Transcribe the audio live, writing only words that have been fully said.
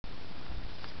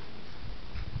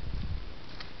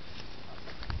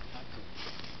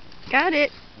Got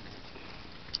it.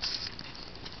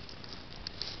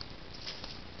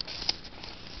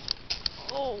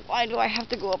 Oh, why do I have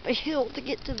to go up a hill to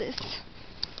get to this?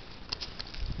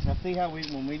 Now see how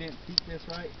when we didn't keep this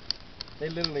right, they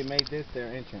literally made this their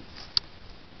entrance.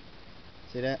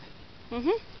 See that?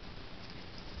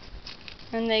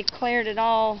 And they cleared it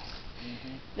all.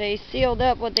 They sealed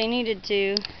up what they needed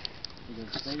to.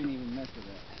 Because they didn't even mess with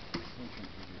that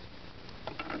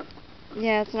entrance.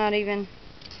 Yeah, it's not even.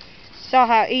 Saw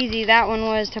how easy that one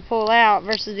was to pull out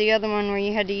versus the other one where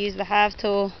you had to use the hive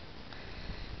tool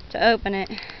to open it.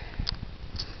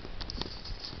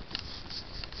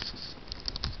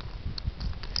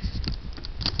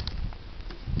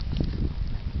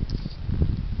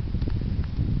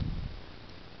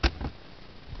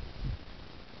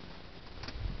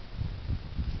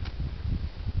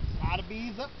 A lot of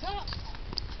bees up top.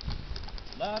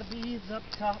 A lot of bees up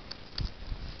top.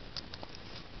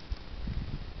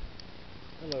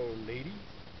 Hello, ladies.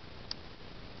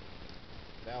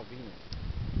 Val Venus,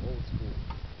 old school.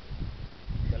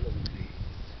 Hello, ladies.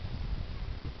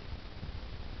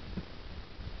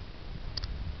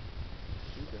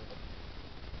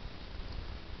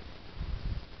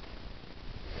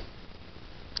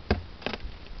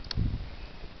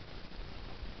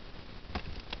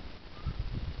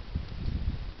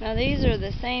 Now these are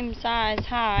the same size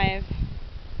hive.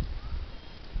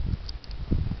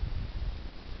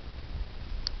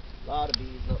 A lot of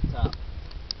bees up top.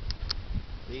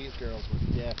 These girls were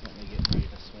definitely getting ready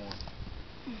to swarm.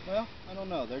 Well, I don't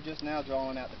know. They're just now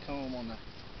drawing out the comb on the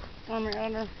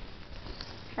Other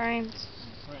frames.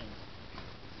 frame.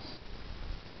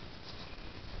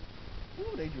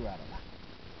 Ooh, they drew out a lot.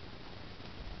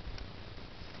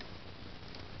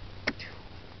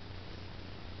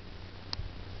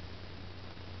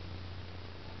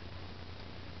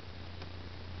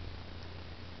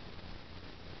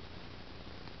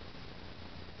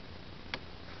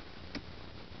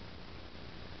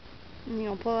 You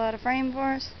gonna pull out a frame for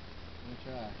us? Let me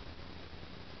try.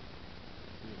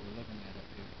 See what we're looking at up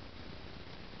here.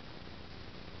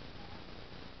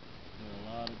 There are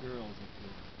a lot of girls up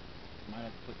here. Might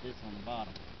have to put this on the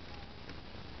bottom.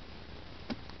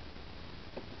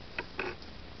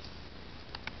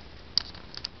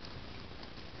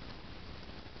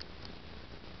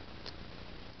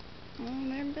 Oh,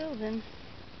 they're building.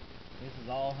 This is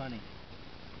all honey,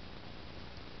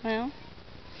 Well,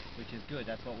 which is good.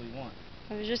 That's what we want.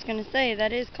 I was just gonna say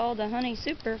that is called a honey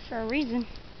super for a reason.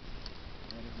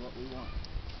 That is what we want.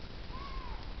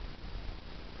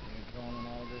 They're drawing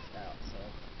all this out, so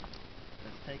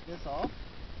let's take this off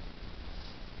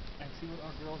and see what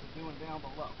our girls are doing down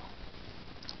below.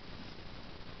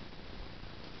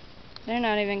 They're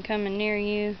not even coming near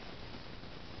you.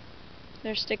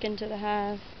 They're sticking to the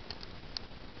hive.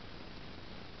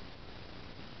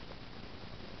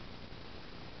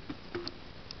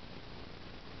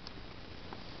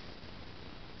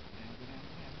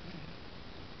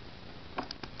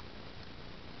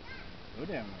 Go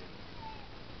down, lady.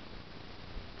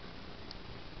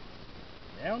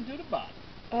 Down to the bottom.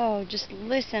 Oh, just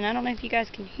listen. I don't know if you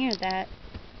guys can hear that.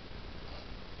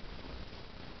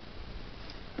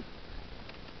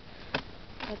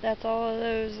 But that's all of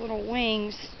those little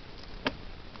wings.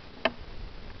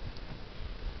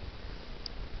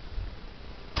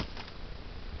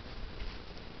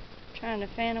 Trying to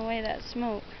fan away that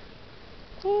smoke.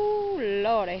 Ooh,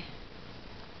 lordy.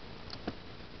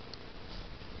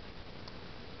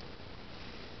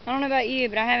 I don't know about you,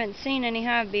 but I haven't seen any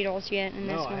hive beetles yet in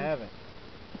this one. No, I haven't.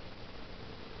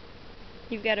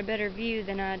 You've got a better view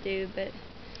than I do, but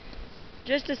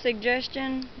just a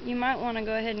suggestion, you might want to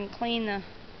go ahead and clean the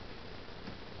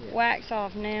wax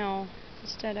off now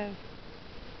instead of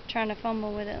trying to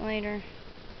fumble with it later.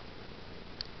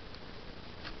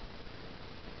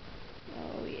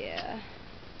 Oh yeah.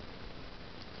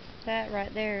 That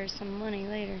right there is some money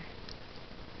later.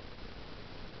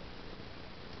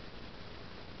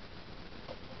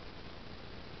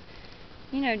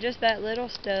 You know, just that little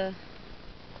stuff.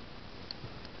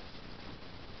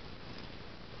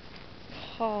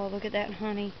 Oh, look at that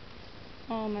honey.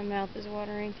 Oh, my mouth is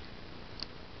watering.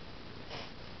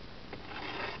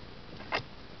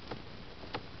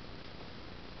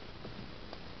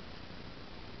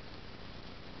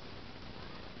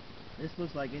 This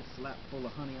looks like it's slapped full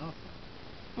of honey also.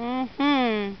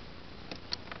 Mm-hmm.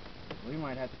 We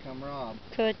might have to come rob.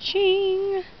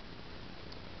 Ka-ching!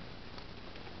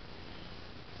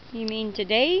 You mean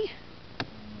today? I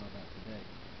don't know about today.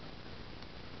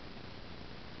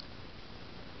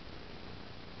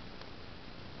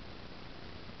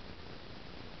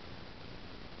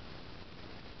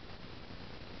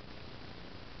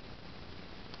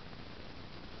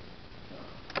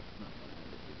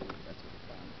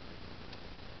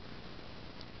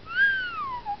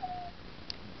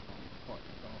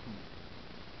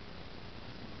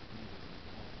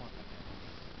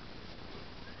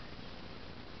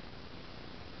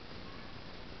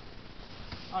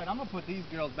 Alright, I'm going to put these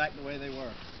girls back the way they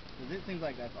were. Because it seems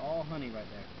like that's all honey right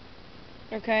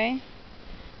there. Okay.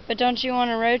 But don't you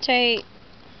want to rotate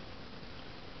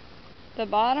the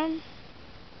bottom?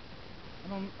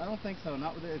 I don't think so.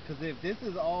 Not with it. Because if this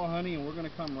is all honey and we're going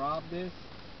to come rob this,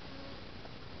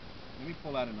 let me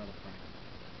pull out another frame.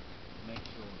 Make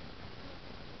sure.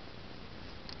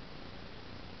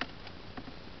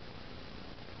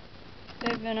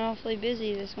 They've been awfully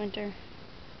busy this winter.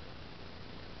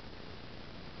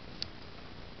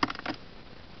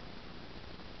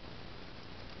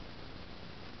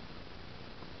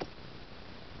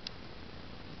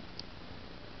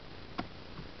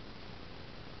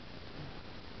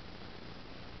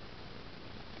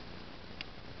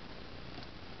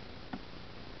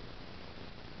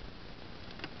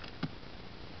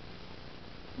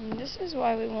 And this is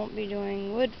why we won't be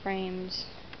doing wood frames.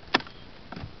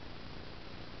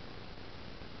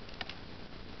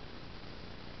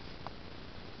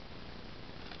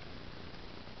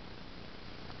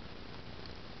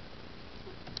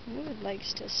 Wood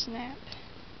likes to snap.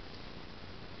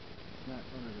 Snap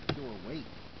under the pure weight.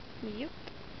 Yep.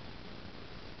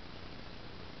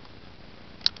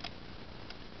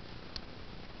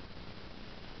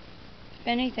 If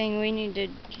anything, we need to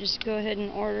just go ahead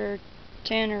and order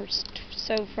 10 or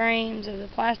so frames of the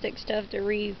plastic stuff to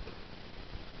replace.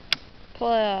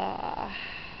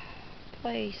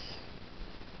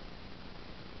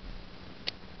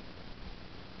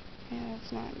 Yeah,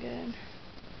 that's not good.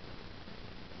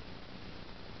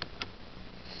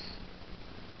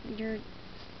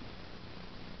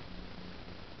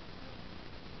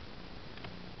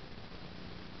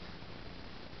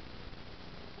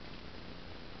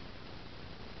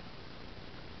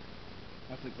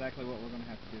 That's exactly what we're going to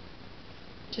have to do.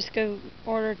 Just go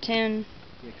order 10.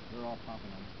 Yeah, because they're all popping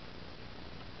on it.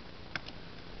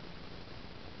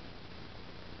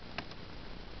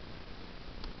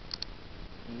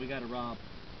 And we got to rob.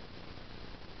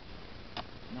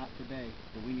 Not today,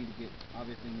 but we need to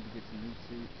obviously need to get some new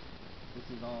suits. This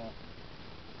is all.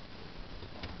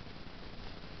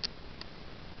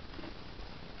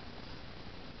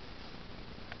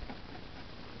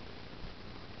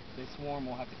 This swarm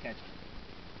will have to catch it.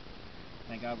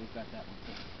 Thank God we've got that one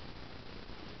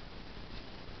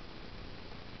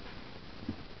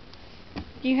too.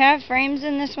 Do you have frames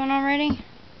in this one already?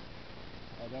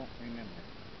 I don't remember.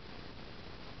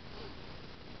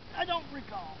 I don't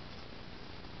recall.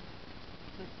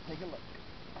 Let's take a look.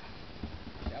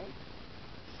 Shall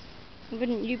we?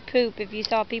 Wouldn't you poop if you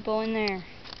saw people in there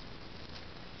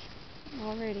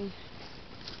already?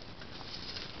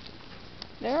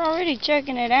 They're already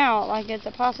checking it out like it's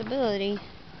a possibility.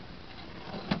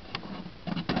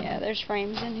 Yeah, there's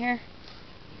frames in here.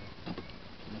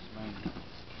 There's frames.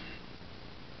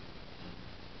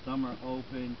 Some are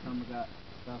open, some have got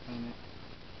stuff in it.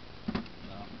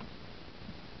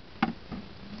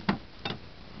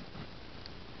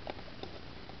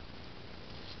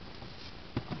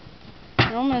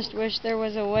 I almost wish there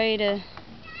was a way to...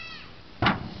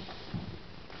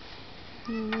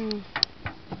 Alright,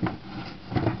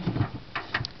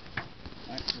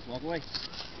 just walk away.